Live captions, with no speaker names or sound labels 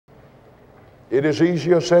It is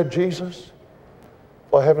easier, said Jesus,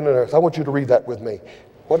 for heaven and earth. I want you to read that with me.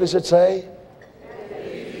 What does it say?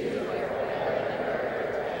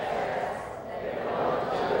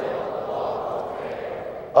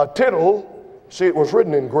 A tittle, see, it was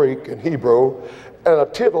written in Greek and Hebrew, and a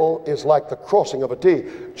tittle is like the crossing of a T.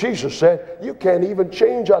 Jesus said, you can't even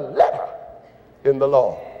change a letter in the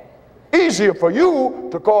law. Easier for you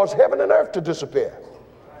to cause heaven and earth to disappear.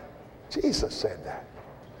 Jesus said that.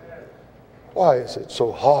 Why is it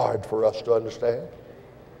so hard for us to understand?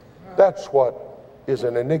 That's what is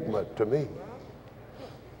an enigma to me.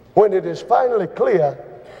 When it is finally clear,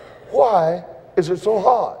 why is it so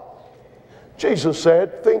hard? Jesus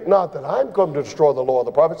said, think not that I'm come to destroy the law of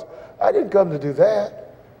the prophets. I didn't come to do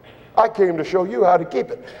that. I came to show you how to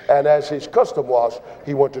keep it. And as his custom was,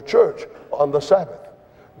 he went to church on the Sabbath.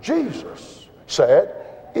 Jesus said,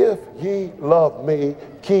 if ye love me,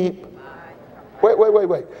 keep.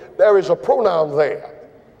 Wait. There is a pronoun there.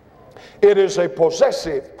 It is a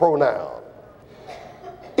possessive pronoun.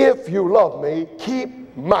 If you love me,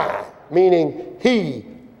 keep my, meaning he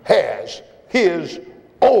has his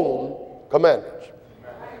own commandments,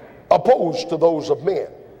 opposed to those of men.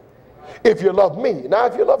 If you love me, now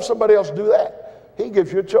if you love somebody else, do that. He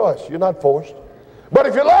gives you a choice. You're not forced. But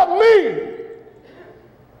if you love me,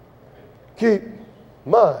 keep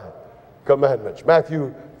my commandments.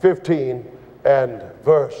 Matthew 15 and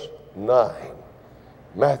verse 9.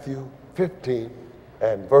 Matthew 15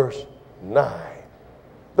 and verse 9.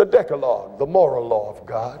 The Decalogue, the moral law of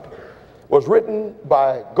God, was written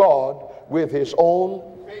by God with his own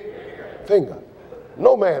finger.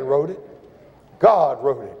 No man wrote it. God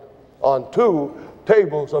wrote it on 2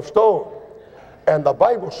 tables of stone. And the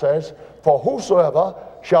Bible says, for whosoever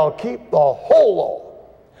shall keep the whole law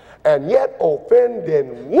and yet offend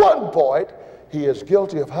in one point, he is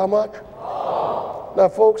guilty of how much? Now,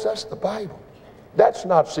 folks, that's the Bible. That's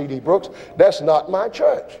not C.D. Brooks. That's not my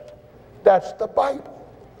church. That's the Bible.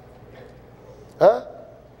 Huh?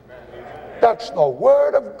 That's the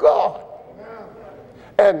Word of God.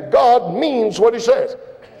 And God means what he says.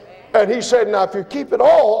 And he said, now if you keep it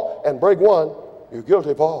all and break one, you're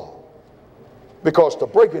guilty of all. Because to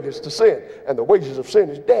break it is to sin, and the wages of sin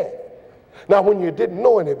is death. Now when you didn't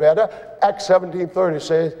know any better, Acts 17:30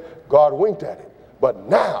 says, God winked at it. But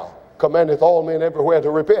now commandeth all men everywhere to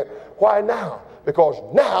repent. Why now? Because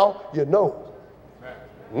now you know.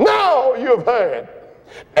 Now you've heard.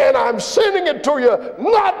 And I'm sending it to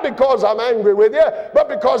you not because I'm angry with you, but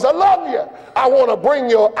because I love you. I want to bring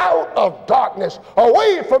you out of darkness,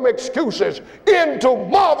 away from excuses, into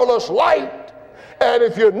marvelous light. And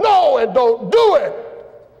if you know and don't do it,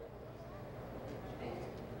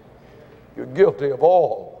 you're guilty of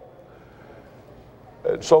all.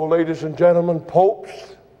 And so, ladies and gentlemen,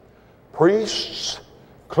 popes, priests,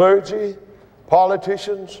 clergy,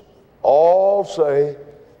 politicians, all say,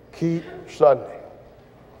 keep Sunday.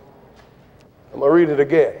 I'm going to read it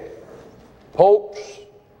again. Popes,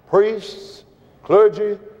 priests,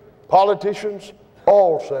 clergy, politicians,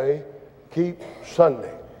 all say, keep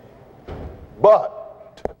Sunday.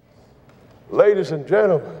 But, ladies and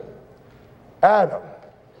gentlemen, Adam,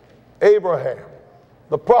 Abraham,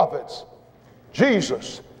 the prophets,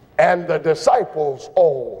 Jesus, and the disciples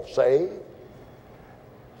all say,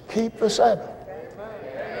 keep the Sabbath.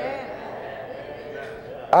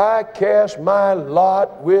 I cast my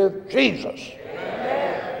lot with Jesus.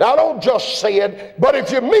 Now don't just say it, but if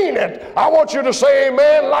you mean it, I want you to say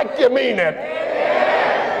amen like you mean it.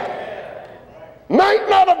 Might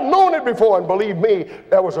not have known it before, and believe me,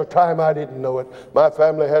 there was a time I didn't know it. My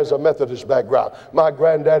family has a Methodist background. My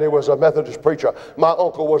granddaddy was a Methodist preacher. My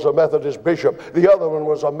uncle was a Methodist bishop. The other one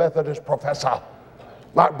was a Methodist professor.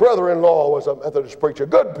 My brother-in-law was a Methodist preacher.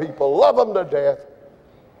 Good people, love them to death.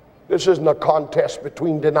 This isn't a contest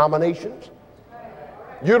between denominations.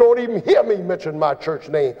 You don't even hear me mention my church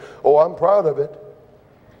name. Oh, I'm proud of it.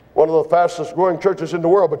 One of the fastest growing churches in the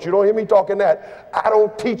world, but you don't hear me talking that. I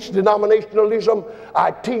don't teach denominationalism.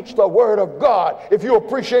 I teach the Word of God. If you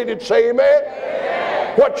appreciate it, say amen.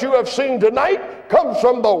 Amen. What you have seen tonight comes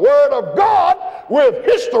from the Word of God with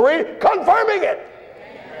history confirming it.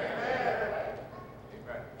 Amen.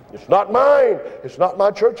 It's not mine. It's not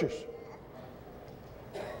my church's.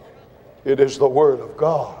 It is the Word of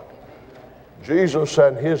God. Jesus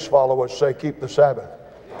and his followers say, keep the Sabbath.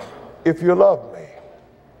 If you love me,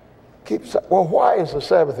 keep. Well, why is the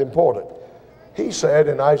Sabbath important? He said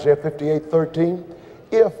in Isaiah 58:13,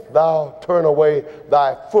 if thou turn away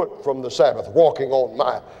thy foot from the Sabbath, walking on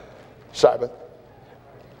my Sabbath,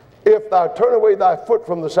 if thou turn away thy foot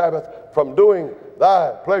from the Sabbath, from doing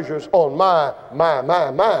thy pleasures on my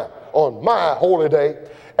holy day,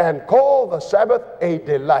 and call the Sabbath a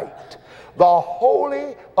delight. The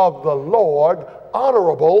holy of the Lord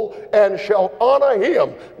honorable, and shalt honor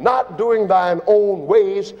him, not doing thine own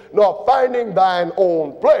ways, nor finding thine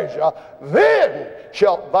own pleasure. Then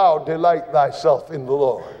shalt thou delight thyself in the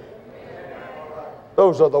Lord.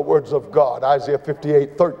 Those are the words of God. Isaiah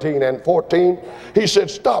 58, 13 and 14. He said,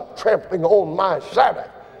 stop trampling on my Sabbath,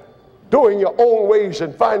 doing your own ways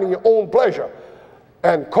and finding your own pleasure,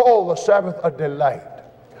 and call the Sabbath a delight.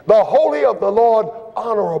 The holy of the Lord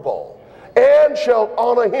honorable, and shalt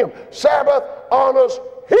honor him. Sabbath honors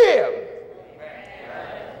him.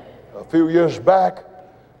 A few years back,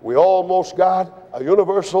 we almost got a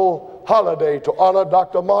universal holiday to honor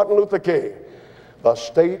Dr. Martin Luther King. The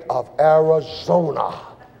state of Arizona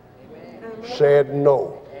said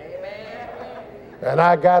no. And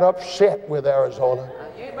I got upset with Arizona.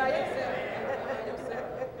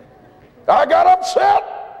 I got upset.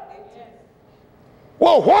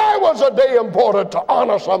 Well, why was a day important to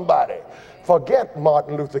honor somebody? Forget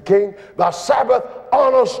Martin Luther King. The Sabbath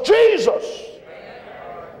honors Jesus.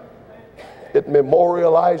 It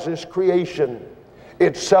memorializes creation.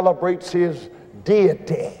 It celebrates his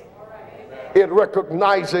deity. It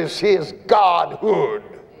recognizes his godhood.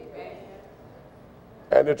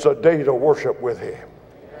 And it's a day to worship with him.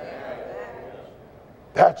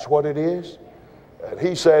 That's what it is. And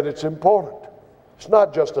he said it's important. It's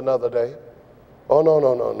not just another day. Oh, no,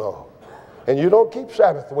 no, no, no. And you don't keep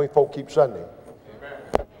Sabbath the way folk keep Sunday.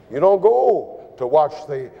 You don't go to watch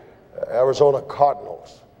the Arizona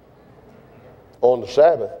Cardinals on the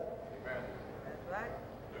Sabbath.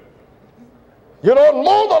 You don't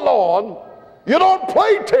mow the lawn. You don't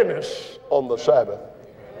play tennis on the Sabbath.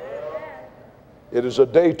 It is a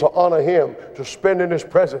day to honor him, to spend in his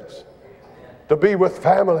presence, to be with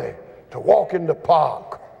family, to walk in the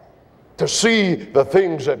park, to see the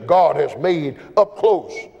things that God has made up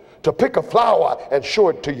close, to pick a flower and show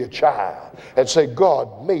it to your child and say,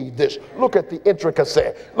 God made this. Look at the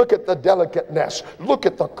intricacy. Look at the delicateness. Look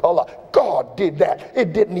at the color. God did that.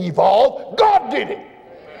 It didn't evolve. God did it.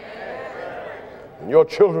 And your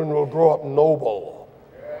children will grow up noble.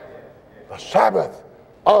 The Sabbath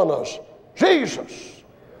honors Jesus.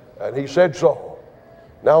 And he said so.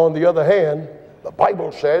 Now on the other hand, the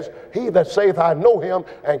Bible says, he that saith I know him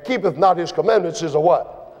and keepeth not his commandments is a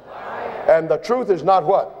what? Liar. And the truth is not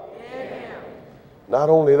what? Not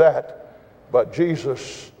only that, but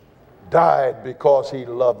Jesus died because he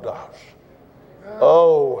loved us.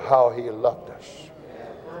 Oh, how he loved us.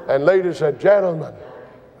 And ladies and gentlemen,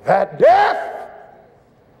 that death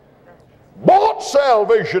bought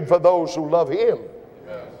salvation for those who love him.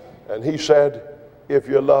 And he said, if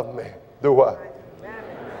you love me, do what?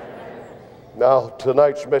 Now,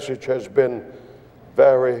 tonight's message has been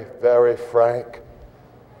very, very frank.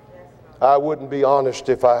 I wouldn't be honest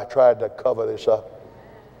if I tried to cover this up.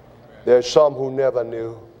 There's some who never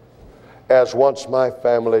knew, as once my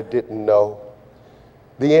family didn't know.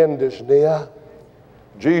 The end is near.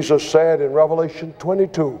 Jesus said in Revelation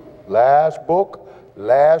 22, last book,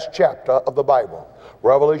 last chapter of the Bible.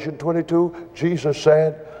 Revelation 22, Jesus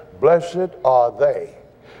said, blessed are they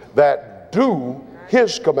that do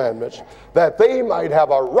his commandments, that they might have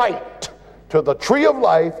a right to the tree of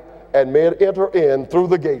life and may enter in through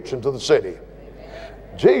the gates into the city.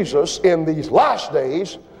 Jesus, in these last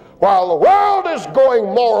days, while the world is going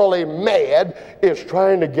morally mad, is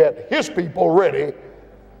trying to get his people ready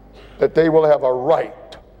that they will have a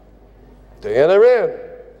right to enter in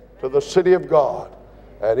to the city of God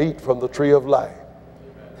and eat from the tree of life.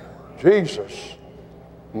 Jesus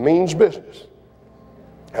means business,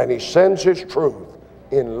 and he sends his truth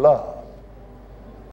in love.